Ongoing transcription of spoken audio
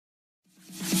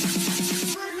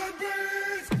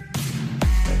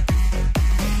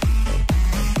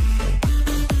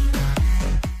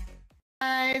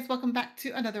welcome back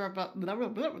to another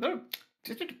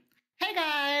Hey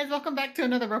guys, welcome back to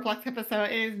another Roblox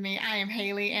episode. It is me. I am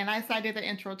Haley, and I did the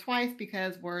intro twice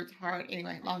because words hard.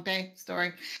 Anyway, long day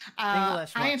story. I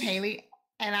am Haley,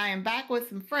 and I am back with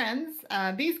some friends.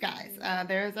 These guys.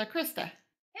 There's a Christa.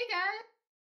 Hey guys.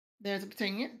 There's a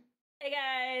Petunia. Hey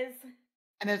guys.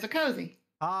 And there's a Cozy.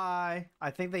 Hi. I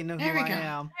think they know who I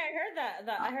am. I heard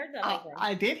that. I heard that.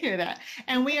 I did hear that.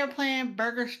 And we are playing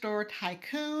Burger Store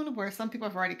Tycoon, where some people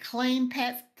have already claimed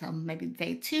pets. So maybe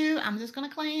day 2. I'm just gonna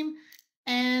claim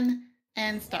and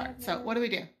start. So what do we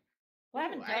do?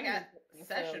 Well, I got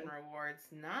session rewards.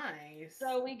 Nice.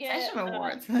 So we get session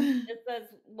rewards. It says,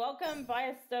 "Welcome, buy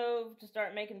a stove to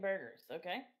start making burgers."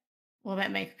 Okay. Well,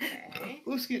 that makes. Okay.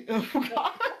 Ooh, excuse. You all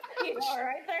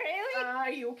right there, Haley?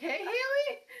 Are you okay,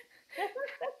 Haley?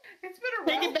 It's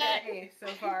been a rough day so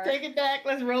far. Take it back.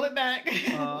 Let's roll it back. Roll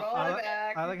it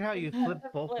back. I like how you flip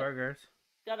both burgers.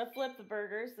 Gotta flip the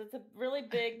burgers. It's a really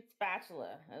big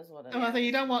spatula, is what it is. Oh, so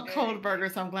you don't want cold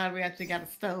burgers, so I'm glad we actually got a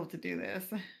stove to do this.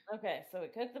 Okay, so we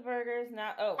cooked the burgers.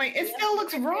 Now, oh wait, it still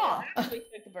looks raw. We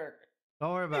cooked the burgers.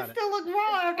 Don't worry about it. It still looks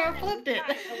raw after I flipped it.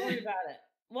 Don't worry about it.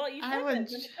 Well, you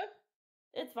flipped it.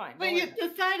 It's fine. But you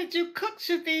decided you cook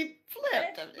should be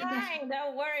flipped. It's fine.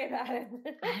 Don't worry about it.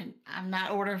 I'm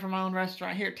not ordering from my own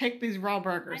restaurant. Here, take these raw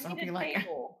burgers. I hope you like it.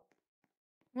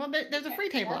 Well, there's a free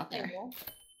table out there.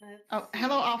 Oh,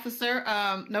 hello, officer.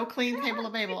 No clean table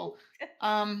available.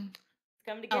 Come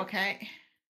to get okay.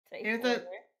 Here's a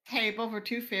table for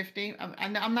 $2.50.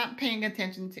 I'm not paying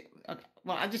attention to. Okay.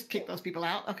 Well, I just kicked those people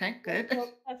out. Okay, good.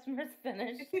 Customers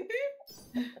finished.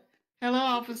 Hello,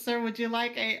 officer. Would you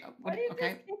like a? Why do you just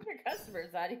kick your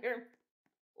customers out of your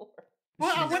floor?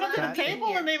 Well, I went up to the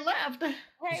table and they left.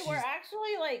 Hey, we're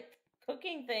actually like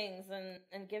cooking things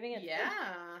and giving it. Yeah,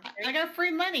 I got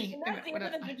free money. And that's the end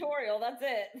of the tutorial. That's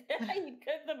it. You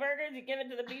cook the burgers, you give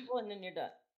it to the people, and then you're done.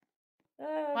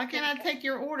 Why can't I take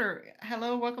your order?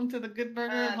 Hello, welcome to the Good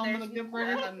Burger, home of the Good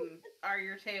Burger. Are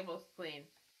your tables clean?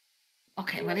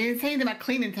 Okay, well, they didn't say anything about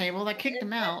cleaning tables. I kicked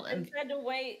them out. You had to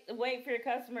wait for your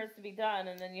customers to be done,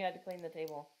 and then you had to clean the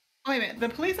table. Wait a minute. The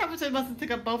police officer must have took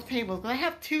up both tables, because I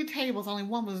have 2 tables. Only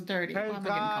one was dirty. Hey,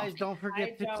 guys, don't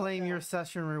forget to claim your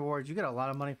session rewards. You get a lot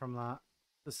of money from that.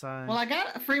 Besides. Well, I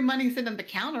got free money sitting on the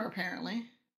counter, apparently.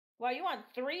 Well, you want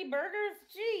 3 burgers?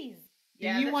 Jeez.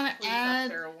 Yeah, you want to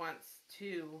add? Wants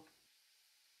 2.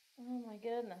 Oh my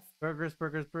goodness. Burgers.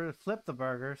 Flip the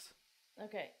burgers.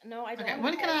 Okay. No, I don't. Okay,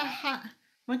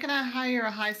 when can I hire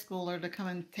a high schooler to come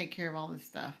and take care of all this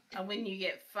stuff? When you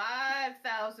get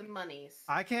 5,000 monies.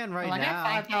 I can now. I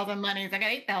got 5,000 monies. I got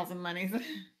 8,000 monies. I'm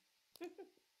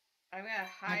gonna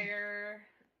hire.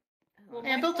 Well,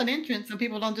 I built an entrance so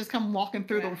people don't just come walking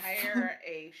through the. Hire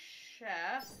a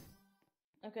chef.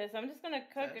 Okay, so I'm just gonna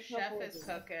cook. So chef is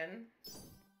cooking.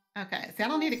 Okay, see, I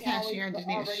don't need a cashier. I just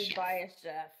need a chef. Buy a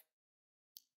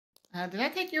chef. Did I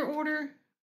take your order?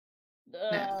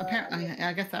 No, apparently, yeah.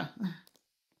 I guess so.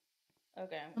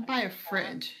 Okay. I'll buy a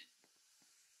fridge.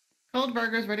 Cold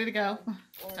burgers ready to go.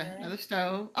 Okay, another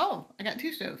stove. Oh, I got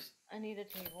 2 stoves. I need a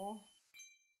table.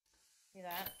 See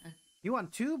that? You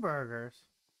want 2 burgers?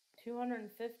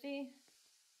 250.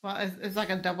 Well, it's like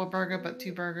a double burger, but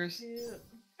 2 burgers.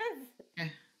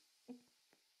 Okay.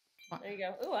 There you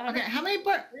go. Ooh, okay, how many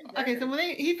burgers? Okay, so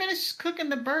when he finished cooking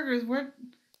the burgers, where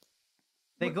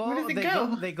does it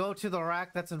go? They go to the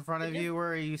rack that's in front of you,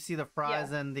 where you see the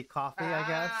fries and the coffee. I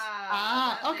guess.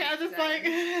 Okay. I was just like.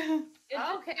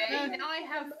 Okay, now I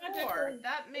have 4.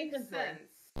 That makes sense.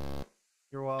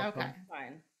 You're welcome. Okay,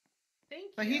 fine. Thank you.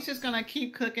 So he's just gonna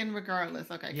keep cooking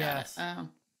regardless. Okay. Yes. Got it.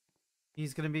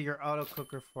 He's gonna be your auto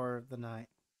cooker for the night.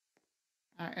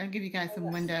 All right, I'll give you guys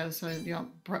some windows so you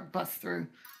don't bust through.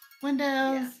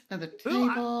 Windows. Another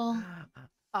table.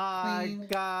 I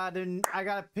got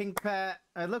a pink pet.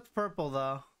 It looks purple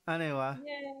though. Anyway.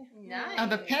 Yay. Nice. Are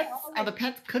the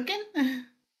pets cooking?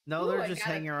 No, they're just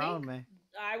hanging around me.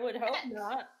 I would hope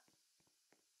not.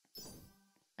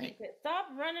 Okay, stop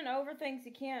running over things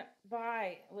you can't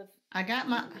buy with. I got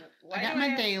my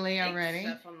daily already.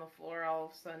 Stuff on the floor all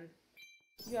of a sudden.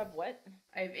 You have what?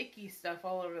 I have icky stuff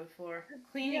all over the floor.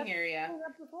 Cleaning area. Clean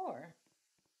up the floor.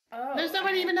 Oh. There's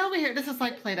nobody even over here. This is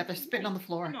like plate up. They're spitting on the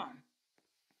floor. Come on.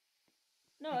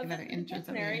 No, it's another entrance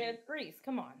over area. here. It's grease.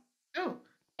 Come on. Oh,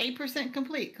 8%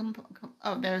 complete.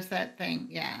 Oh, there's that thing.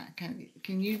 Yeah.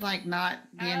 Can you like not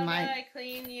be in my? How do I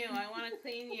clean you? I want to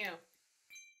clean you.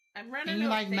 I'm running. Can you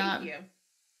like not? You.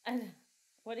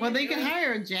 What well, they can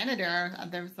hire a janitor.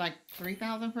 There was like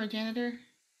 3,000 for a janitor.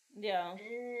 Yeah.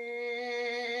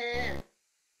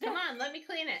 Come on, let me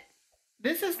clean it.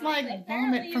 This is like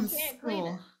vomit from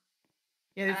school.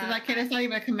 Yeah, this is like it's not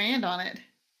even a command on it.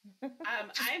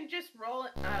 I'm just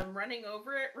running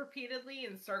over it repeatedly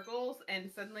in circles,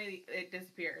 and suddenly it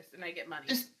disappears, and I get money.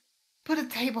 Just put a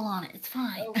table on it. It's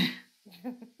fine. Oh.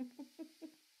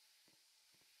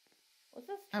 What's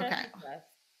this? Okay. Chest?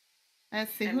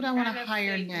 Let's see. Who do I want to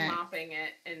hire fake next? mopping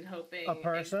it and hoping A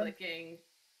person? and clicking.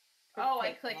 Oh,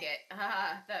 I click it.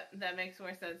 That makes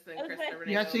more sense than Okay. Christa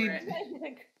running You actually- over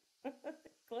it.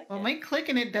 Click Well, it. my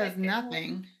clicking it does Click it.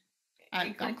 nothing.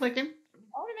 I'm clicking.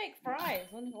 I want to make fries.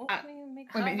 When can we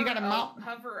make Wait a minute, you got a mop?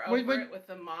 Hover Where- over where- it with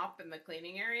the mop in the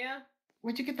cleaning area.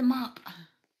 Where'd you get the mop?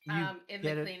 In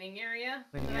the cleaning area.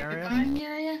 Cleaning that I could area? buy. Cleaning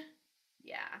area?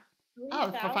 Yeah. Oh,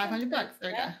 it's for 500 bucks. There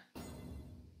you go.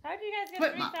 How did you guys get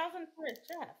Quit mop. 3,000 for a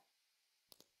chef?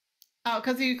 Oh,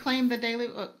 because you claimed the daily.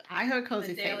 I heard The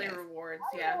Cozy say daily this. rewards.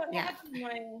 I don't know Yeah. what Yeah. happened to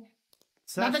my-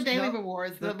 Not the Such- daily no,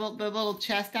 rewards. the- The little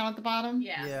chest down at the bottom.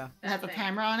 Yeah. Yeah. It has a thing.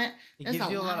 timer on it. It There's gives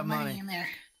you a lot of money. in there.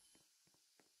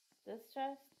 This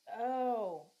chest?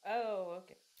 Oh,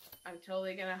 okay. I'm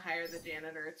totally gonna hire the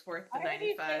janitor. It's worth the I heard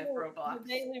you say 95 the Roblox.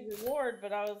 daily reward,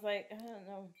 but I was like, I don't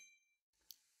know.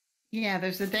 Yeah,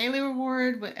 there's the daily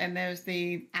reward, and there's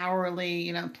the hourly,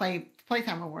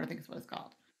 playtime reward. I think is what it's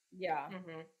called. Yeah.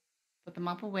 Mhm. Put the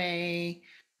mop away.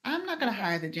 I'm not gonna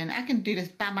hire the gen. I can do this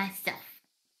by myself.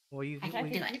 Well, you I can.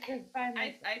 can do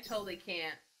it. I totally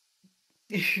can't.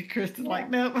 Chris is like,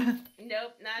 nope.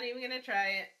 Nope, not even gonna try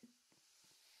it.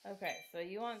 Okay, so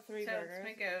you want 3 So burgers. it's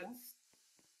my goats.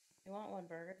 You want 1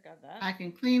 burger? Got that. I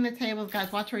can clean the tables,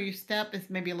 guys. Watch where you step. It's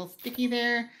maybe a little sticky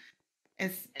there.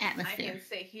 It's And I atmosphere. can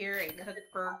sit here and cook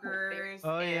burgers.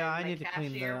 Oh, yeah, and I need to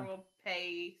clean cashier that. will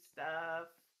pay stuff.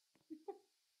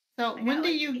 So I when got,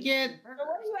 do like, you 18 get? So what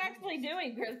are you burgers. actually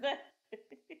doing, Christa?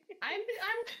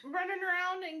 I'm running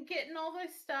around and getting all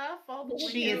this stuff, all the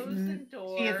She is windows and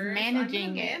doors. she is managing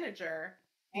I'm the it. manager.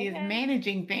 He is Okay.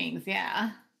 managing things.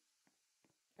 Yeah.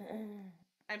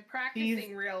 I'm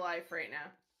practicing real life right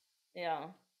now. Yeah.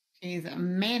 She's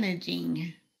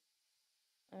managing.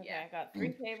 Okay, Yeah. I got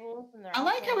 3 tables and they're I all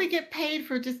like how we clean. get paid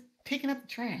for just picking up the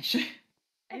trash.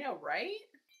 I know, right?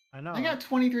 I know. I got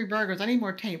 23 burgers. I need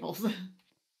more tables.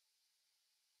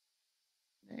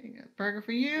 There you go. Burger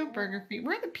for you. Burger for you.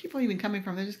 Where are the people even coming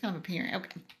from? They're just kind of appearing.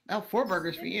 Okay. Oh, 4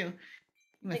 burgers for you.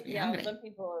 You must be Yeah, hungry. some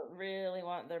people really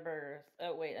want their burgers.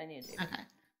 Oh wait, I need to. Okay. I'm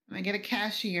gonna get a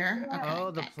cashier. Okay.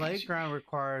 Oh, the got playground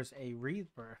requires a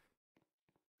rebirth.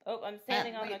 Oh, I'm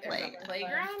standing on Wait, the there's a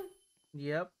playground?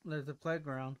 Yep, there's a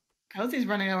playground. Cozy's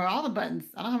running over all the buttons.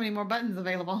 I don't have any more buttons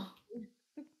available.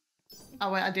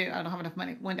 Oh, wait, I do. I don't have enough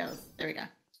money. Windows. There we go.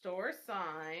 Store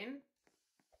sign.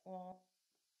 Well,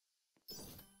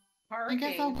 Parking.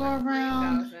 guess I'll for go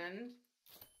around. 3,000.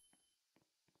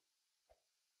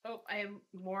 Oh, I have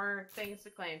more things to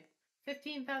claim.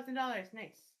 $15,000.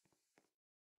 Nice.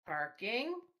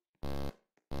 Parking.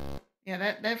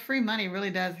 Yeah, that free money really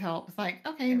does help. It's like,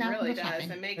 okay, It now really go does. shopping.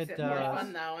 It makes It it more does.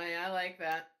 fun that way. I like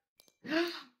that.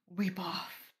 Weep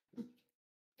off. what?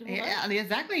 Yeah,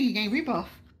 exactly. You gain weep off.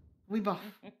 Weep off.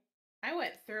 I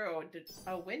went through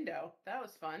a window. That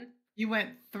was fun. You went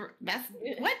through. That's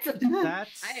what?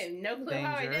 That's I had no clue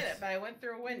how I did dangerous. it, but I went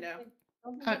through a window. I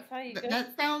don't think that's how you go.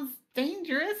 That sounds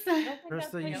dangerous. I don't think Christa,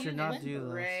 that's how you should do not it. do this.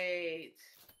 Great.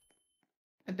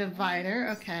 A divider.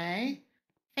 Okay.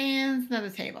 Fans. Another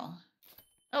table.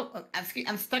 Oh,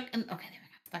 I'm stuck in. Okay, there we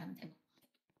go. Stuck in the table.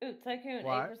 Ooh, Tycoon,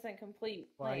 Why- 8% complete.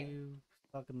 Why are Claim. you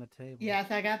stuck in the table?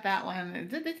 Yes, I got that one.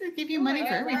 They just give you Oh, money I for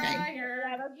got everything. fire.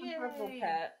 Yeah, that's the purple Yay.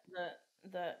 pet.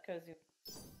 The cozy.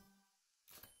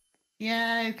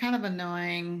 Yeah, it's kind of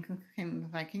annoying.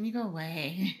 Can you go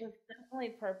away? It's definitely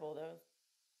purple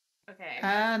though. Okay.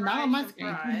 Not on my fries,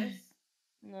 screen. fries.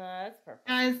 No, that's purple.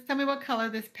 Guys, tell me what color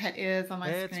this pet is on my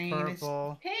It's screen.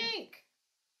 purple. Pink.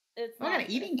 It's Oh, I got not-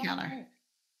 an eating it's not counter. pink.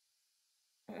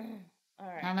 All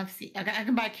I right. don't know if see. I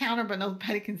can buy a counter, but no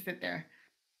pet can sit there.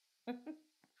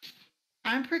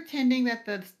 I'm pretending that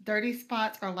the dirty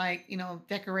spots are like,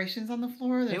 decorations on the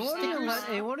floor. They're It won't, stickers. even let,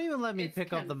 it won't even let me It's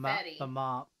pick up the confetti.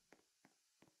 mop.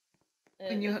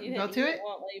 Can you If go hit to E, it?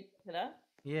 won't let you pick it up.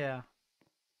 Yeah.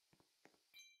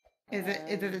 Is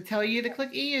it to tell you to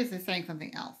click E, or is it saying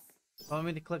something else? I want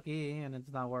me to click E and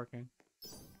it's not working.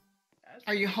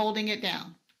 Are you holding it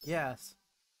down? Yes.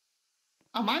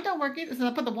 Oh, mine don't work either. So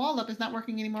I put the wall up. It's not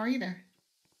working anymore either.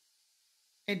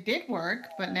 It did work,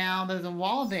 but now there's a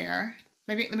wall there.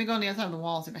 Maybe let me go on the other side of the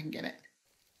wall, see if I can get it.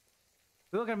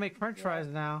 We're gonna make French fries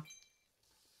now.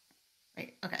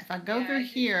 Wait, okay. If I go Yeah, through I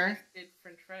think here, I just did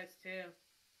French fries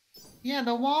too. yeah,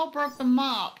 the wall broke the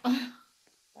mop.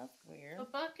 That's weird. A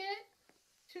bucket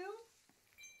too.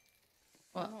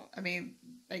 Well, I mean,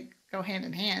 they go hand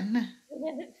in hand.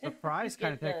 The fries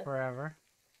kind of Get take forever.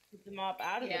 Keep the mop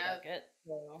out of the bucket.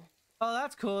 So. Oh,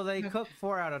 that's cool. They cook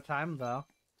 4 at a time, though.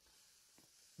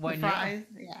 When fries,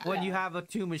 when you have a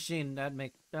 2 machine, that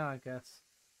makes I guess.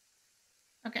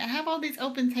 Okay, I have all these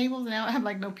open tables, and now I have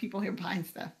like no people here buying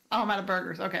stuff. Oh, I'm out of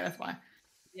burgers. Okay, that's why.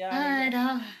 Yeah. All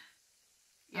right,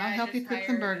 I'll help you cook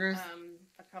some burgers.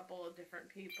 A couple of different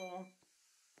people.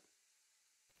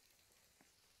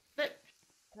 But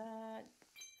that.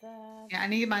 Yeah, I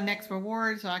need my next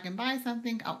reward so I can buy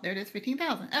something. Oh, there it is,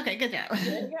 15,000. Okay, good job.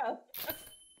 There you go.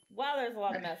 Wow, there's a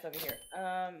lot of mess over here. All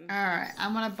right,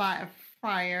 I'm gonna buy a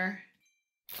fryer.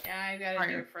 Yeah, I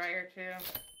gotta do a fryer too.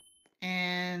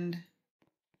 And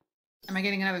am I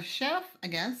getting another chef? I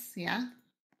guess, yeah.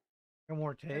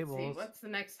 More tables. Let's see, what's the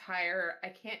next hire? I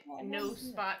can't. No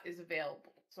spot is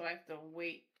available, so I have to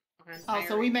wait on. Oh,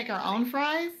 so we make our own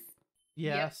fries?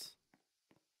 Yes.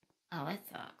 Yep. Oh, that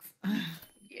sucks.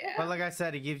 Yeah. But like I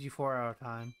said, it gives you 4 at a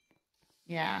time.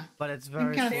 Yeah. But it's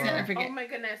very slow. Oh my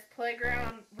goodness!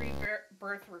 Playground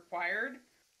rebirth required.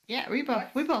 Yeah,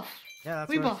 rebuff. Yeah, that's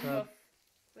we what both.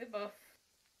 We both.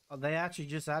 Oh, they actually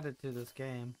just added to this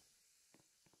game.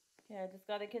 Yeah, I just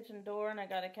got a kitchen door and I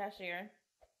got a cashier.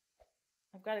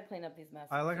 I've got to clean up these messes.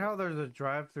 I like how there's a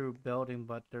drive-through building,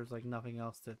 but there's like nothing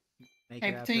else to make.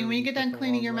 Hey, Petunia, when you get done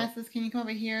cleaning your messes, can you come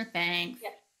over here? Thanks.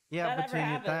 Yeah,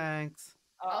 Petunia, thanks.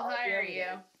 I'll hire you.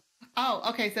 Oh,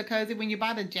 okay. So, Cozy, when you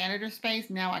buy the janitor space,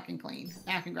 now I can clean.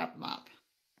 Now I can grab the mop.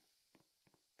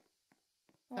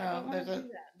 So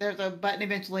there's a button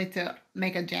eventually to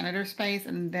make a janitor space,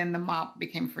 and then the mop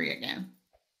became free again.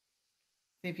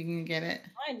 See if you can get it.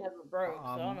 Mine never broke,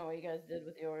 so I don't know what you guys did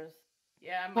with yours.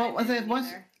 Yeah. Well, was it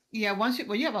once? Yeah, once you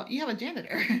have a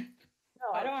janitor.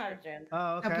 No, I don't have a janitor.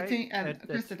 Oh, okay.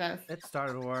 Christa does. It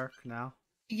started to work now.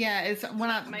 Yeah, it's when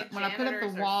I put up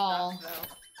the wall.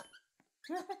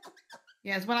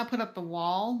 Yeah, it's when I put up the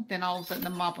wall. Then all of a sudden the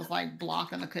mop was like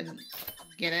blocked and I couldn't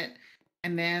get it.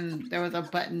 And then there was a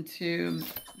button to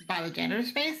buy the janitor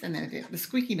space, and then the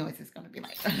squeaky noise is going to be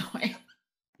like annoying.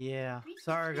 Yeah,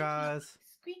 sorry guys.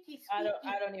 Squeaky. I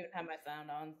don't even have my sound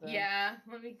on. So. Yeah,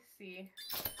 let me see.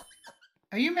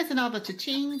 Are you missing all the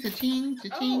cha-ching, cha-ching,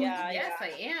 cha-ching? Oh, yes,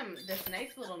 I am. This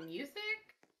nice little music.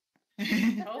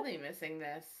 Totally missing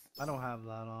this. I don't have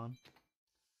that on.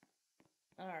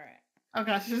 All right. Oh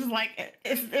gosh, this is like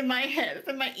it's in my head. It's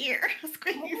in my ear.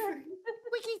 Squeaky,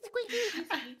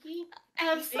 squeaky. I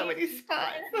have so many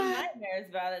spots. Nightmares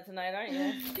about it tonight, aren't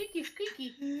you? Squeaky,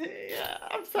 squeaky. Yeah,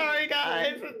 I'm sorry,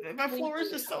 guys. My floor is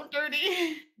just so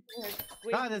dirty.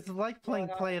 God, it's like playing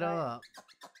Play It Up.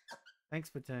 Thanks,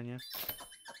 Petunia.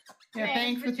 Yeah,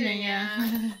 thanks,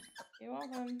 Petunia. You're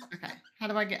welcome. Okay, how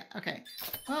do I get? Okay,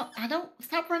 well, I don't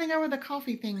stop running over the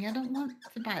coffee thing. I don't want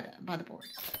to buy the board.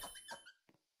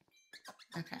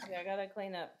 Okay. Yeah, I gotta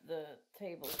clean up the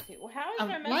tables too. Well, how is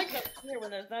there mess up here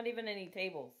when there's not even any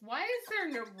tables? Why is there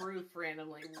no roof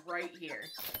randomly right here?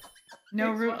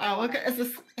 No roof. Oh, look, it's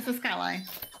a skyline.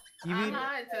 You mean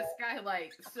it's a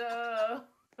skylight? So.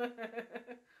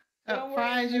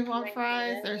 Fries. You want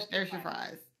fries? There's your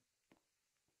fries.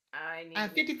 I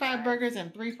need. 55 burgers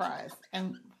and 3 fries.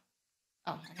 And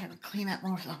I gotta clean up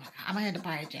more. Oh my god, I might have to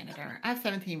buy a janitor. I have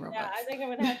 17 Robux. Yeah, I think I'm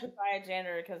gonna have to buy a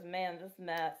janitor because man, this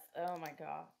mess. Oh my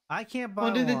god. I can't buy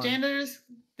one. Did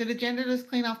the janitors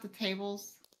clean off the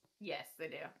tables? Yes, they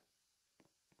do.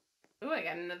 Ooh, I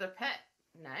got another pet.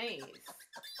 Nice.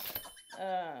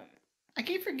 I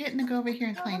keep forgetting to go over here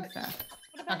and clean stuff.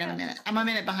 I got a minute. I'm a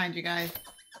minute behind you guys.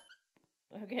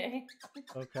 Okay.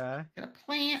 Okay. Got a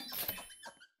plant.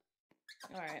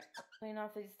 Alright. Clean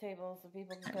off these tables so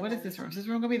people can come What is this room? Is this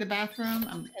room gonna be the bathroom?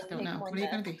 I don't know. What are you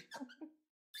gonna be?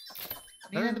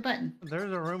 There's the button.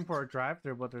 There's a room for a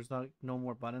drive-through, but there's no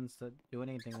more buttons to do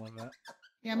anything with it.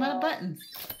 Yeah, I'm out of buttons.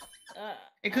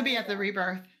 It could be at the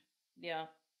rebirth. Yeah.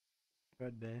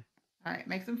 Could be. Alright,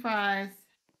 make some fries.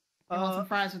 I want some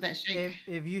fries with that shake.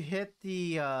 If you hit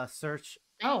the search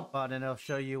button, it'll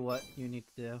show you what you need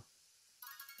to do.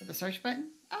 The search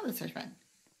button? Oh, the search button.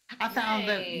 I found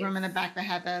the room in the back that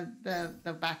had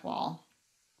the back wall.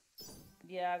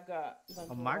 Yeah, I've got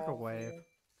a microwave.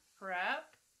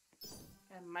 Prep.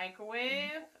 A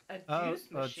microwave. A juice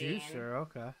machine. A juicer.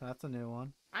 Okay, that's a new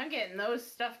one. I'm getting those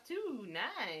stuff too.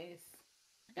 Nice.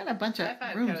 I got a bunch of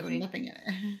rooms with nothing in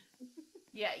it.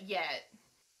 Yeah, yet.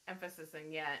 Emphasis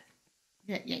on yet.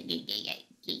 Yeah.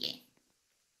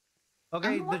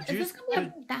 Okay,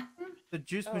 the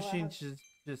juice machine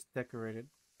just decorated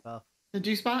stuff. The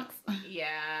juice box?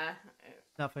 Yeah.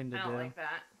 Nothing to do. I don't like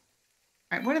that.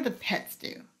 Alright, what do the pets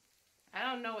do? I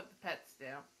don't know what the pets do.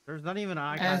 There's not even an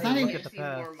icon to look at the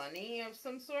pets. More money of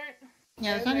some sort?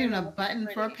 Yeah, there's not even a button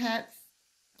for pets.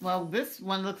 Well, this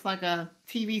one looks like a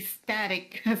TV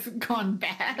static has gone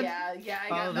bad. Yeah, I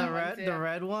got the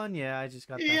red one. Yeah, I just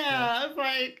got that. Yeah, it's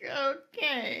like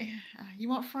okay. You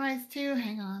want fries too?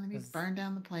 Hang on, let me burn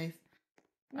down the place.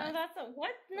 No, Right. that's a what?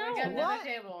 No, We got another What?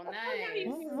 table. Nice.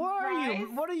 What are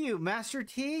you? What are you, Master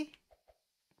T?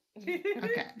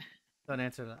 Okay. Don't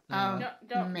answer that.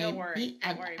 Don't maybe. worry.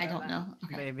 Don't worry I about don't that. know.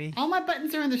 Okay. Maybe. All my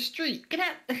buttons are in the street. Get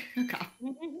out. Okay.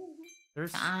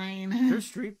 There's Fine. there's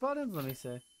street buttons. Let me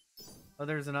see. Oh,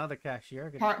 there's another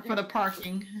cashier. For the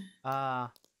parking. I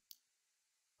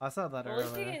saw that Well, at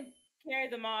least you earlier. can carry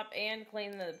the mop and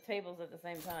clean the tables at the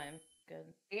same time. Good.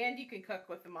 And you can cook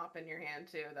with the mop in your hand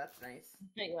too. That's nice.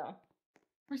 There you go.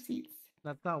 Receipts.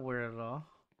 That's not weird at all.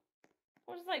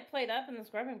 We'll just like plate up in the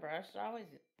scrubbing brush. I always.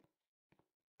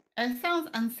 It sounds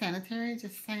unsanitary.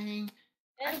 Just saying.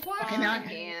 I It's wash Okay, my now fine.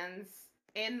 hands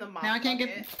in the mop. Now I can't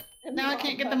bucket. get. Now I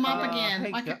can't get the mop again.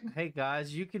 Hey, Why can't- hey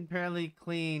guys, you can apparently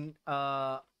clean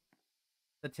the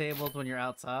tables when you're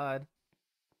outside.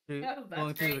 Oh, that's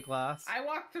Going through the great. glass. I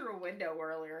walked through a window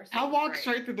earlier. So I it was walked great.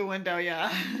 straight through the window.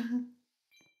 Yeah.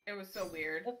 It was so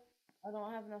weird. I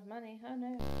don't have enough money. Oh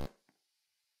no.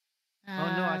 Oh,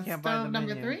 no, I can't buy stove the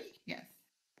number menu. 3. Yes.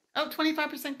 Oh,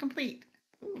 25% complete.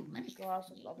 Ooh, nice. Gosh,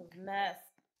 it's all this mess.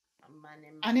 Money,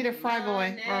 I need a fry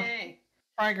boy or money.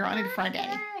 fry girl. I need a fry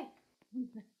daddy.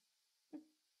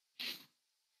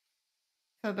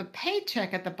 So the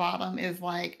paycheck at the bottom is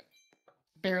like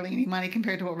barely any money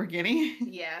compared to what we're getting.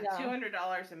 Yeah, Yeah.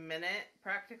 $200 a minute,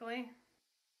 practically.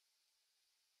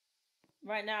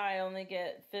 Right now, I only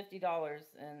get $50.47.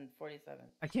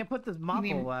 I can't put this mop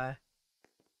mean- away.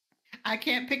 I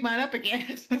can't pick mine up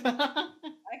again.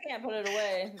 I can't put it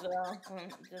away, so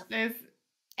just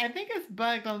I think it's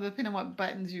bugged on depending on what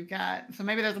buttons you got. So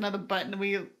maybe there's another button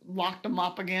we locked them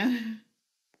up again.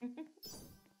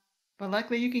 But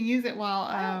luckily you can use it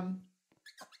while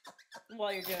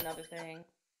while you're doing other things.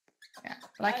 yeah.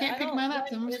 But I can't pick don't mine up, like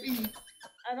so I'm it. speeding.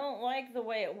 I don't like the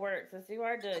way it works. It's too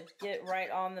hard to get right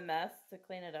on the mess to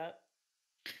clean it up.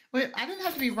 Wait, I didn't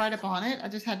have to be right up on it. I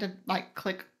just had to like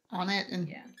click on it and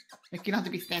Yeah. like you don't have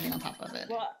to be standing on top of it.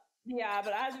 Well, yeah,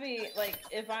 but I have to be like,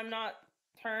 if I'm not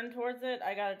turned towards it,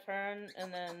 I gotta turn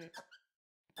and then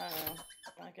I don't know,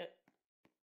 like it.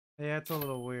 Yeah, it's a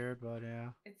little weird, but yeah.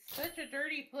 It's such a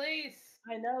dirty place.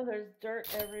 I know there's dirt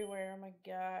everywhere. Oh my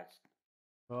gosh,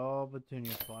 Oh,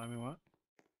 Petunia's fine. I mean, what?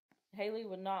 Haley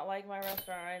would not like my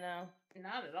restaurant right now.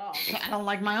 Not at all. I don't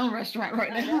like my own restaurant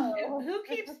right I now. know. Who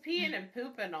keeps peeing and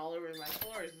pooping all over my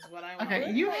floors is what I want.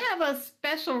 Okay, you have a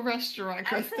special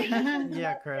restaurant, I think Krista.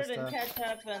 Yeah, mustard and Krista.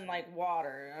 ketchup and like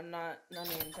water. I'm not. I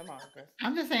mean, come on, Chris.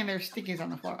 I'm just saying there's stickies on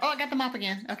the floor. Oh, I got the mop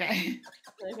again. Okay.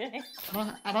 Okay.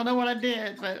 Well, I don't know what I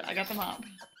did, but I got the mop.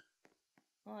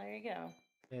 Well, there you go.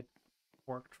 It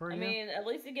worked for I you, mean, at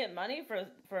least you get money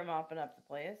for mopping up the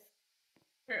place.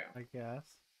 True. I guess.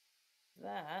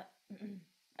 That.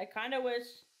 I kind of wish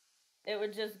it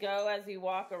would just go as you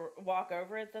walk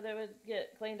over it, that it would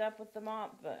get cleaned up with the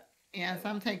mop. But Yeah,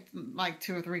 some take like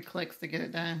 2 or 3 clicks to get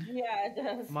it done. yeah, it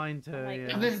does. Mine too, like,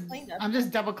 yeah. I'm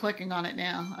just double clicking on it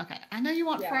now. Okay, I know you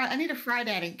want Yeah. fry. I need a fry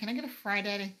daddy. Can I get a fry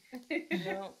daddy?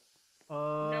 No,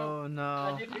 Oh,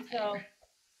 no. do yourself.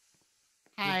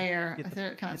 Higher. Get Is the-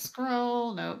 there? Can I get the-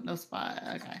 scroll? Nope, no spot.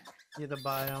 Okay. You have to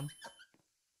buy them.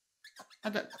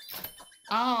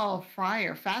 Oh,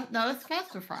 fryer. Fast. No, that's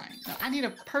faster frying. No, I need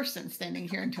a person standing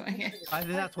here and doing it. I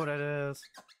think that's what it is.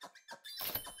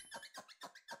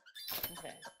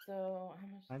 Okay, so how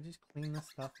much? Can I just clean this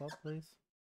stuff up, please?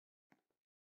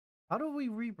 How do we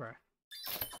rebirth?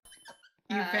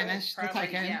 You finished the probably,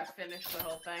 Tycoon. Yeah, finish the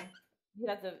whole thing. You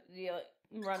have to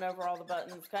run over all the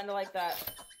buttons, kind of like that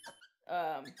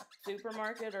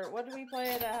supermarket, or what do we play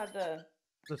that had the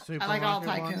The I like all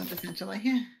supermarket Tycoons one? essentially.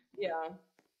 yeah.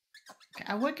 Okay,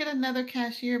 I would get another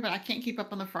cashier, but I can't keep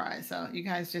up on the fries, so you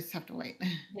guys just have to wait.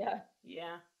 Yeah,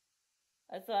 Yeah.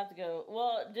 I still have to go.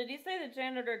 Well, did you say the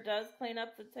janitor does clean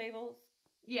up the tables?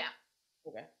 Yeah.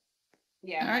 Okay.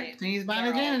 Yeah. All right, please buy the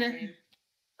they're all janitor. clean.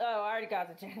 Oh, I already got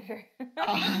the janitor.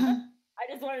 Oh.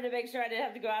 I just wanted to make sure I didn't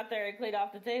have to go out there and clean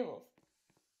off the tables.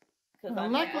 Well,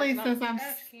 I'm luckily, not- since I'm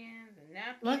Trash cans and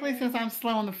napkins. luckily since I'm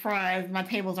slow on the fries, my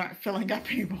tables aren't filling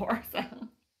up anymore. So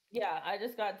yeah, I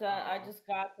just got done. I Aw. just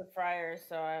got the fryer,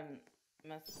 so I'm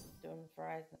doing the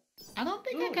fries. I don't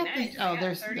think Ooh, I got nice. the. I Oh, got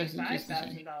there's the juice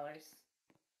machine. $35,000.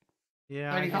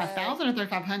 Yeah, I guess. 35,000 or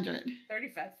 3,500.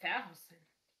 35,000.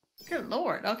 Good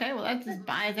lord. Okay, well that just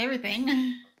buys everything.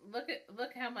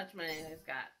 Look how much money it's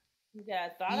got. Yeah, I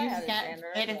thought I You've had a got janitor.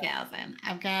 30,000.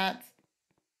 I've got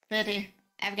 30.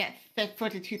 I've got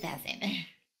 42,000.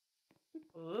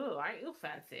 Ooh, aren't you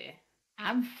fancy?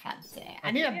 I'm fancy.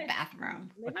 I need a bathroom.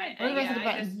 I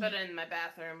just put in my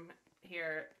bathroom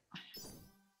here.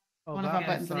 Oh, one of our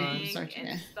buttons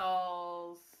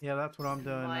installs. Yeah, that's what I'm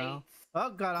doing lights, now. Oh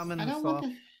god, I'm in the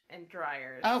stall. And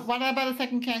dryers. Oh, what about a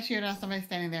second cashier? Now somebody's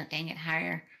standing there. Dang it,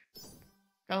 hire.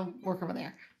 Go work over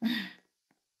there.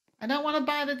 I don't want to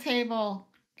buy the table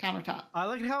countertop. I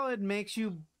like how it makes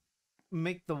you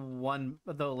make the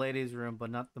ladies' room, but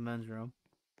not the men's room.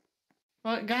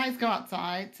 Well, guys go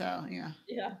outside, so yeah.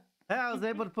 Yeah. Hey, I was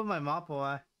able to put my mop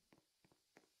away.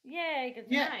 Yay! Good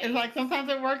yeah, night. it's like sometimes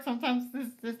it works, sometimes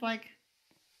it's like,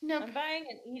 nope. I'm buying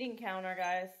an eating counter,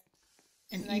 guys.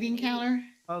 An eating counter?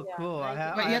 Oh, yeah, cool! I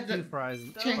have two fryers.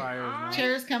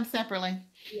 Chairs come separately.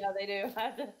 Yeah, they do.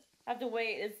 I have to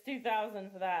wait. It's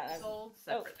 2,000 for that. Sold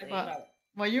separately.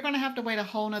 Well, you're gonna have to wait a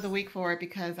whole nother week for it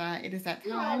because it is that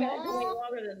time. I'm gonna wait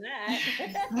longer than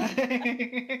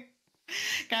that.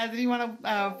 Guys, if you want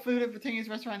food at Petunia's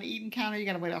restaurant eating counter, you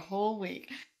gotta wait a whole week.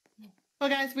 Well,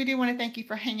 guys, we do want to thank you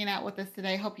for hanging out with us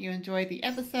today. Hope you enjoyed the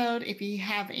episode. If you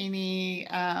have any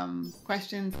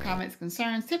questions, comments,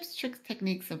 concerns, tips, tricks,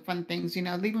 techniques, and fun things,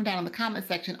 leave them down in the comment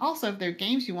section. Also, if there are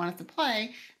games you want us to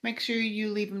play, make sure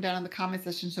you leave them down in the comment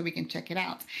section so we can check it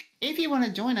out. If you want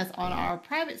to join us on our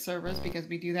private servers, because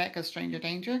we do that because stranger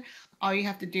danger, all you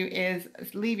have to do is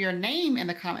leave your name in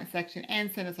the comment section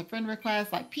and send us a friend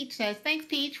request. Like Peach says, thanks,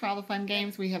 Peach, for all the fun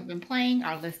games we have been playing.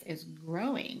 Our list is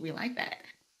growing. We like that.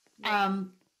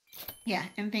 Yeah,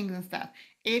 and things and stuff.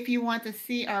 If you want to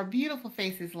see our beautiful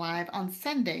faces live on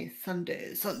Sunday,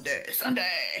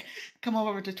 come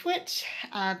over to Twitch.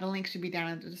 The link should be down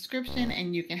in the description,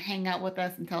 and you can hang out with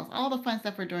us and tell us all the fun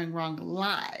stuff we're doing wrong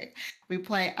live. We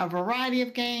play a variety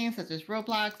of games such as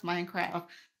Roblox, Minecraft,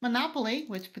 Monopoly,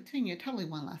 which Petunia totally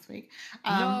won last week.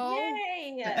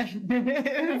 Yay!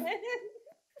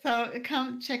 So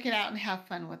come check it out and have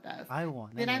fun with us. I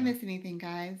won. Did I miss anything,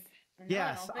 guys?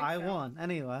 Yes, I won.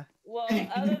 Anyway. Well,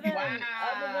 other than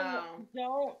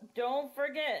don't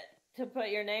forget to put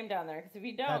your name down there, because if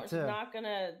you don't, she's not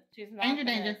gonna. Stranger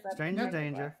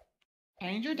danger.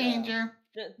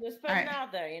 Just put it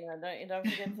out there. Don't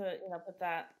forget to put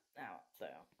that out. So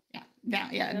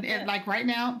yeah. And like right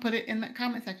now, put it in the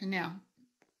comment section now.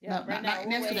 Yeah, no, right not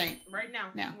yesterday. Right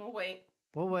now. Now we'll wait.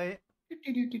 We'll wait.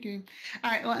 All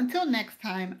right. Well, until next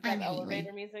time, I'm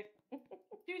elevator Haliee. Music.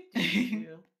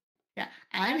 Yeah,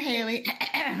 I'm Haliee.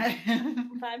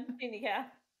 I'm Petunia.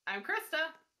 I'm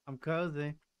Christa. I'm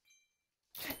Cozy.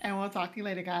 And we'll talk to you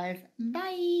later, guys.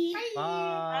 Bye. Bye.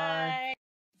 Bye.